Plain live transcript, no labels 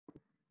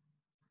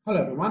Hello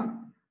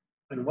everyone,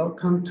 and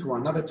welcome to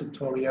another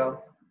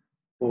tutorial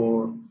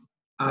for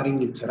adding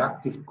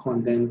interactive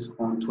content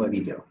onto a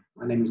video.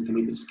 My name is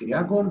Dimitris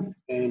Kyriakou,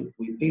 and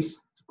with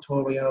this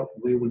tutorial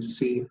we will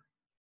see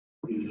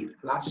the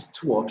last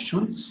two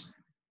options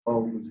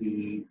of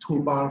the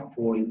toolbar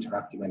for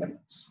interactive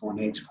elements on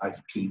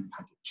H5P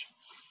package.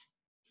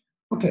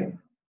 Okay,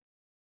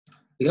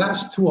 the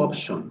last two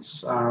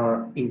options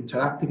are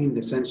interactive in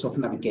the sense of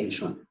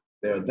navigation.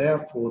 They're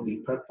there for the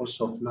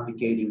purpose of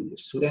navigating the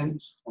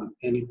students on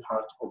any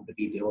part of the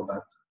video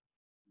that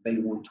they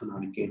want to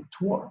navigate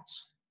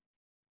towards.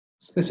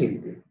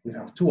 Specifically, we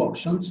have two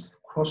options,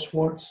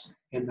 Crossroads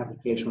and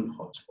navigation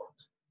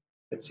hotspot.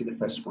 Let's see the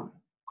first one,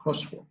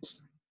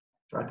 Crossroads.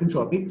 Drag and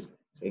drop it,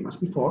 same as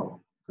before.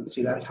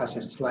 Consider it has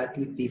a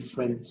slightly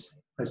different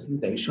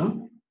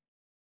presentation.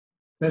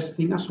 First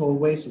thing, as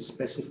always, is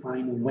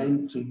specifying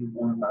when do you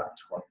want that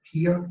to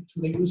appear to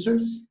the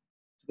users,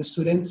 to the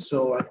students.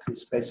 So I can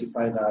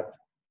specify that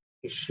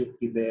it should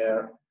be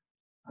there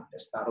at the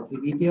start of the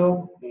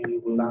video and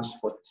it will last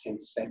for 10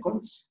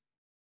 seconds.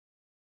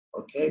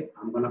 Okay,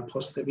 I'm gonna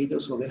post the video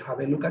so they have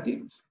a look at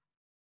it.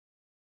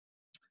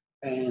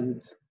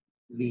 And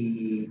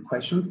the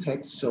question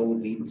text, so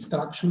the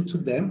instruction to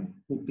them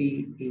will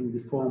be in the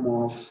form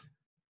of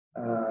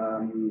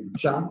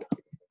jump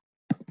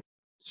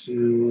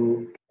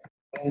to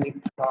any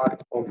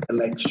part of the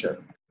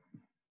lecture.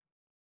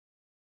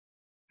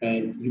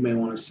 And you may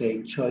want to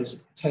say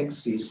choice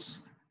text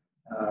is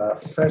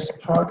first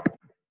part,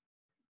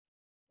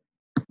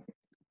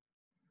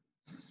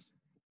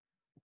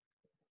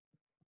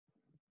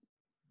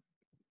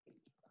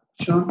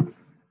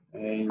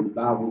 and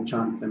that will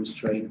jump them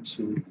straight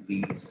to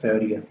the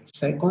 30th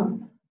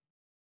second.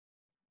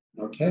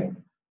 Okay,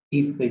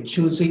 if they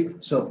choose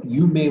it, so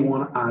you may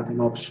want to add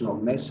an optional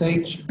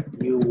message.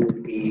 You will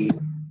be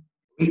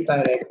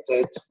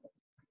redirected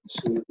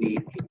to the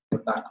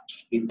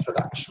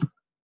introduction.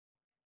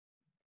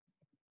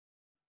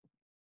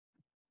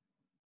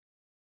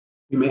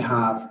 You may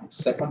have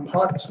second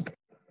part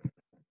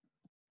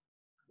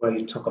where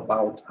you talk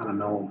about, I don't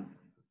know,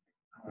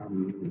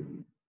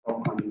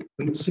 programming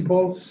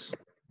principles.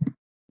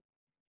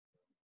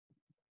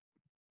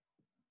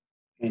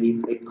 And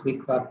if they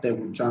click that, they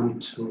will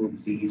jump to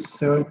the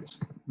 3rd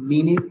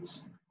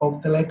minute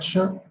of the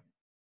lecture.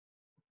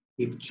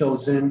 If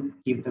chosen,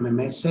 give them a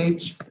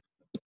message.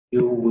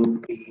 You will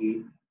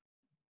be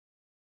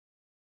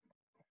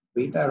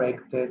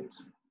redirected.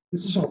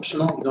 This is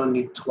optional, you don't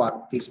need to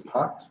add this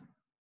part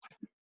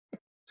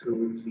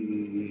to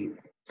the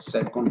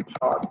second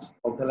part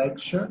of the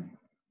lecture.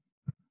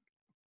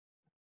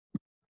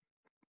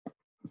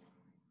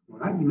 All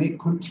right, you may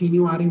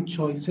continue adding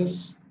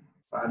choices,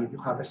 right? If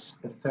you have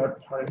the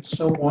third part and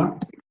so on.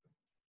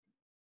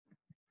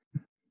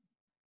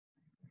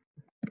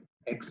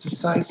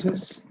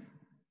 Exercises,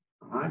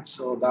 all right,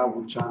 so that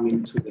will jump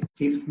into the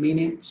 5th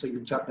minute, so you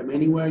jump them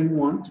anywhere you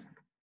want.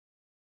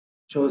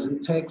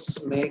 Chosen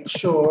text, make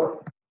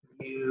sure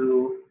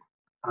you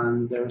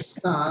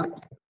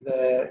understand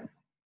the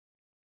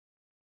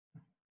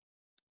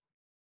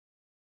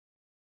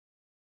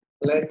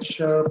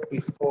lecture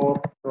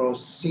before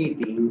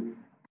proceeding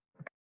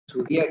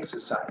to the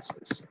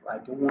exercises,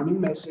 like a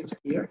warning message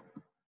here.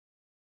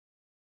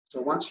 So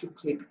once you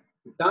click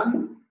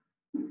done,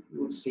 you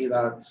will see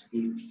that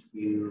if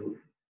you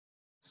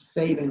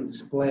save and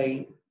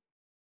display,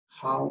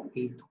 how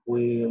it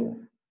will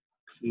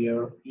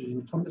appear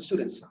from the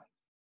student side.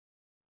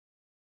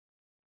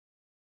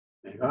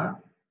 There you are.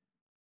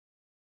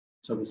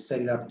 So we set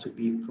it up to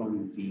be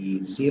from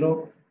the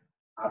 0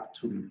 up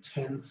to the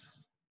 10th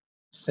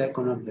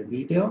second of the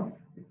video.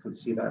 You can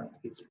see that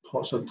it's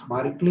paused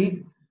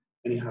automatically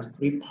and it has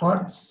 3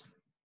 parts.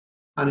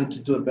 I need to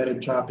do a better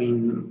job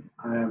in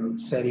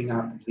setting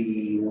up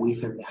the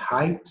width and the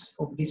height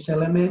of this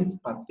element,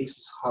 but this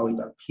is how it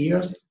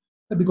appears.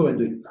 Let me go and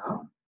do it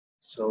now.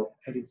 So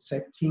edit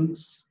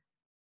settings.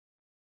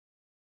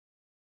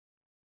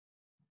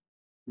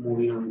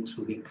 Moving on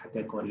to the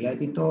category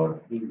editor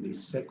in the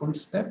second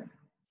step.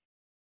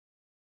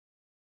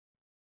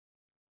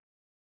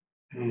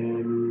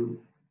 And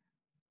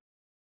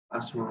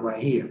that's one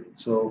right here.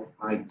 So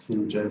I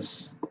can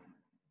just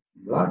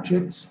enlarge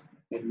it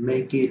and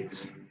make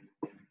it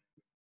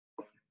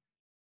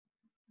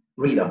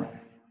readable.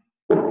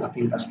 I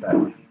think that's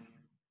better.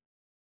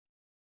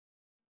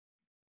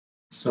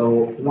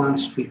 So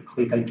once we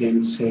click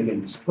again, save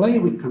and display,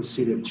 we can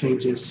see the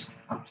changes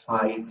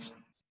applied.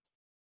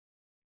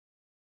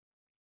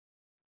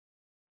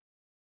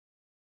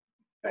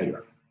 There you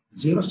are.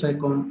 0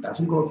 second,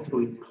 doesn't go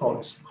through it,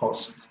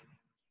 post.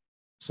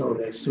 So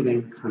the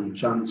student can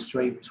jump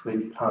straight to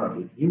any part of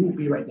it. You will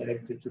be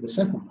redirected to the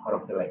second part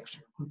of the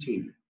lecture.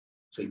 Continue.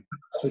 So you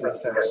to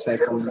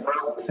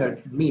the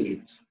 3rd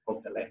minute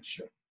of the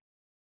lecture.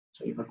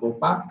 So if I go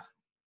back,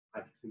 I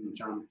can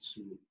jump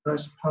to the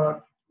first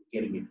part,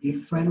 getting a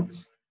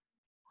different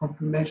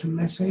confirmation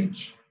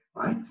message,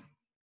 right?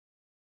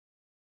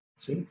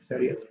 See,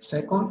 30th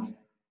second.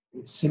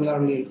 And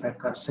similarly, if I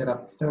can set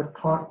up 3rd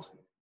part,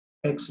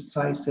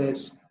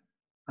 exercises,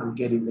 I'm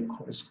getting the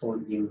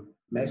corresponding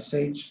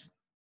message.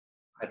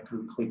 I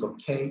can click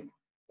OK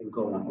and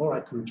go on, or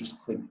I can just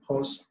click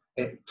pause,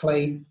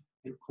 play,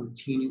 and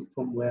continue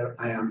from where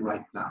I am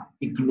right now.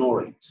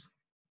 Ignore it.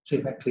 So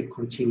if I click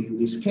continue in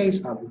this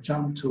case, I will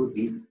jump to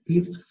the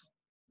 5th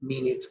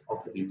minute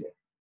of the video.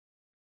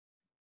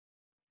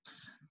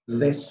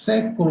 The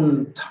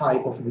second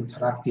type of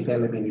interactive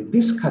element in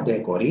this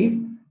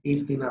category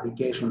is the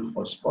navigation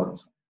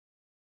hotspot.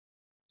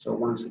 So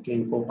once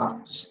again, go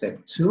back to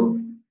step 2.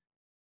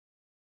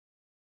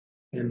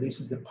 And this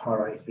is the part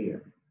right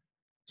here.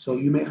 So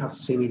you may have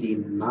seen it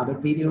in other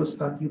videos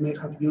that you may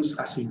have used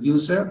as a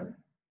user.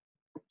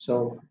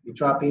 So you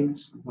drop it,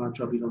 I'm gonna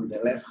drop it on the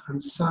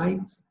left-hand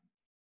side.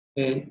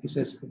 And it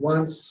says,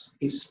 once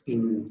it's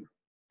been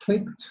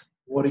clicked,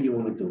 what do you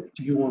want to do?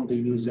 Do you want the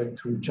user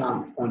to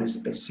jump on a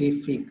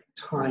specific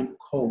time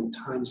code,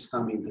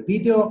 timestamp in the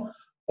video,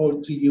 or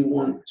do you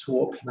want to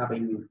open up a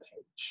new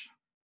page?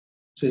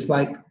 So it's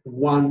like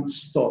one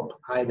stop,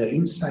 either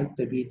inside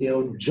the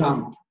video,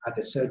 jump at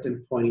a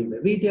certain point in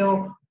the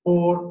video,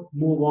 or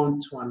move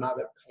on to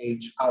another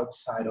page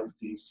outside of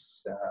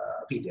this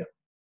video.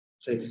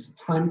 So if it's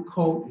time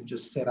code, you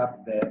just set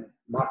up the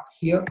mark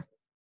here.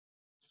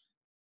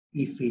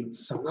 If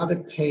it's another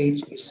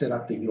page, you set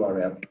up the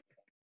URL,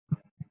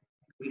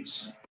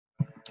 which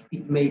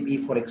it may be,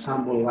 for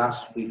example,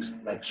 last week's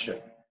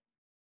lecture.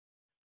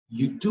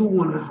 You do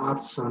want to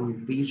have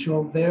some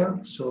visual there.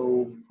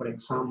 So for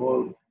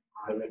example,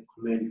 I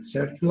recommend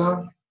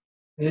circular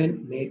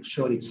and make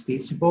sure it's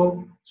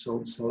visible.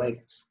 So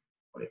select,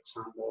 for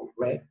example,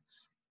 red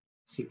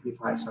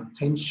signifies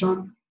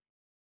attention,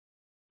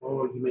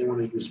 or you may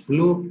want to use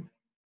blue.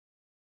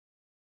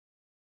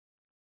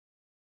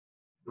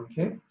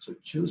 Okay, so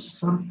choose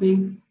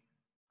something,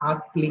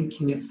 add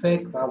blinking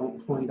effect. That will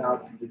point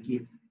out to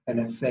give an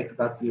effect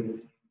that it will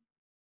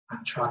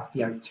attract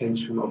the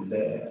attention of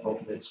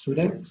the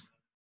student.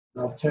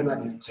 An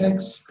alternative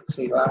text,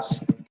 say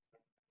last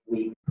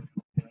week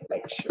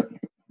lecture.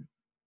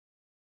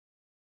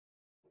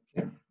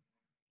 Okay.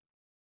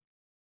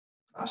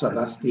 So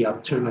that's the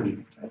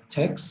alternative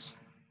text.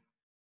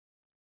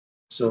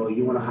 So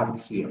you want to have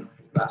it here,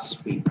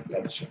 last week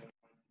lecture.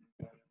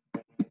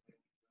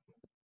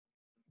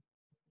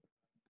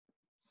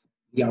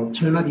 The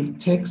alternative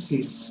text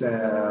is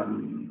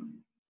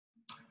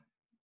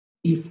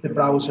if the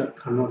browser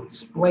cannot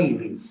display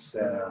this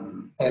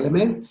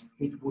element,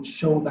 it would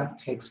show that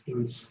text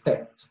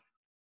instead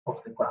of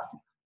the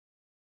graphic.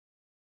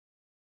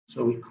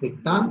 So we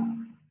click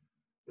done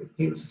with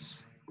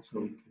this. So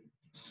we can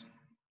just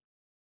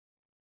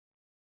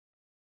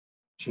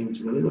change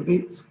it a little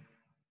bit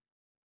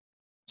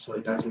so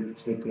it doesn't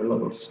take a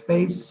lot of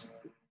space.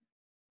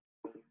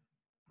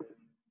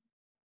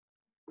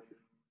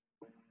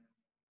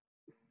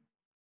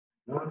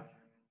 All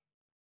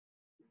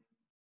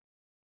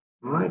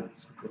right,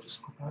 so we'll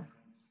just go back.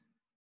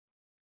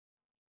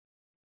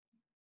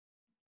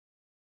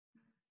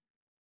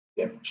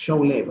 Yeah, show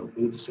label.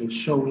 We need to say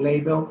show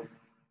label.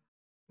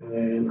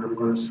 And I'm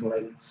going to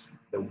select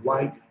the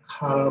white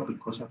color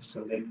because I've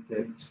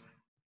selected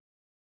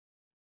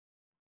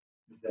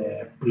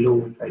the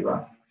blue that you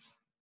are.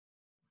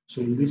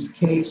 So in this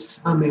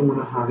case, I may want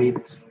to have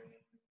it,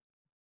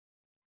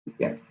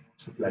 yeah,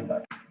 something like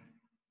that.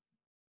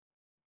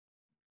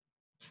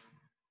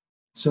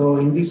 So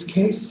in this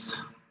case,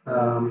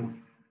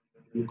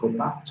 we go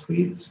back to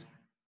it,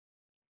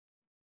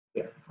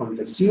 yeah, from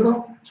the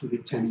 0 to the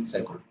 10th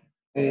second.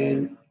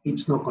 And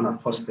it's not going to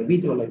pause the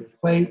video, let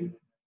it play,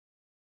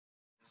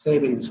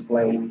 save and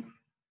display,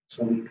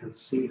 so we can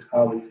see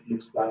how it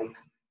looks like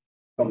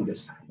from the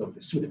side of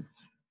the student.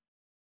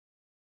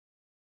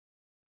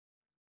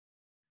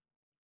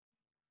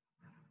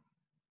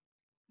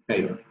 There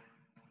you go.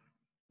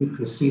 You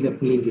can see the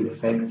blinking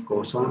effect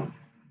goes on,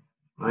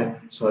 right?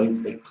 So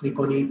if they click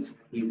on it,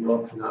 it will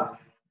open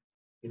up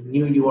a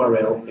new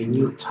URL, a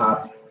new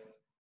tab.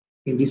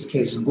 In this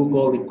case,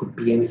 Google, it could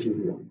be anything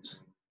you want.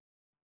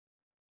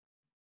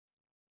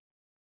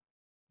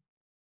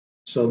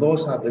 So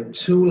those are the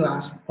 2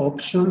 last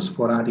options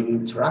for adding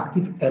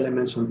interactive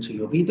elements onto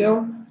your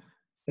video.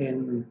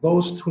 And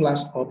those 2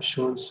 last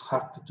options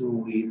have to do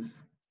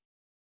with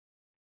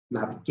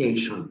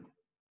navigation,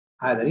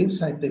 either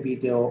inside the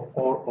video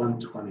or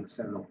onto an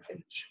external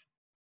page.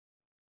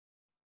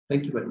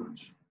 Thank you very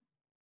much.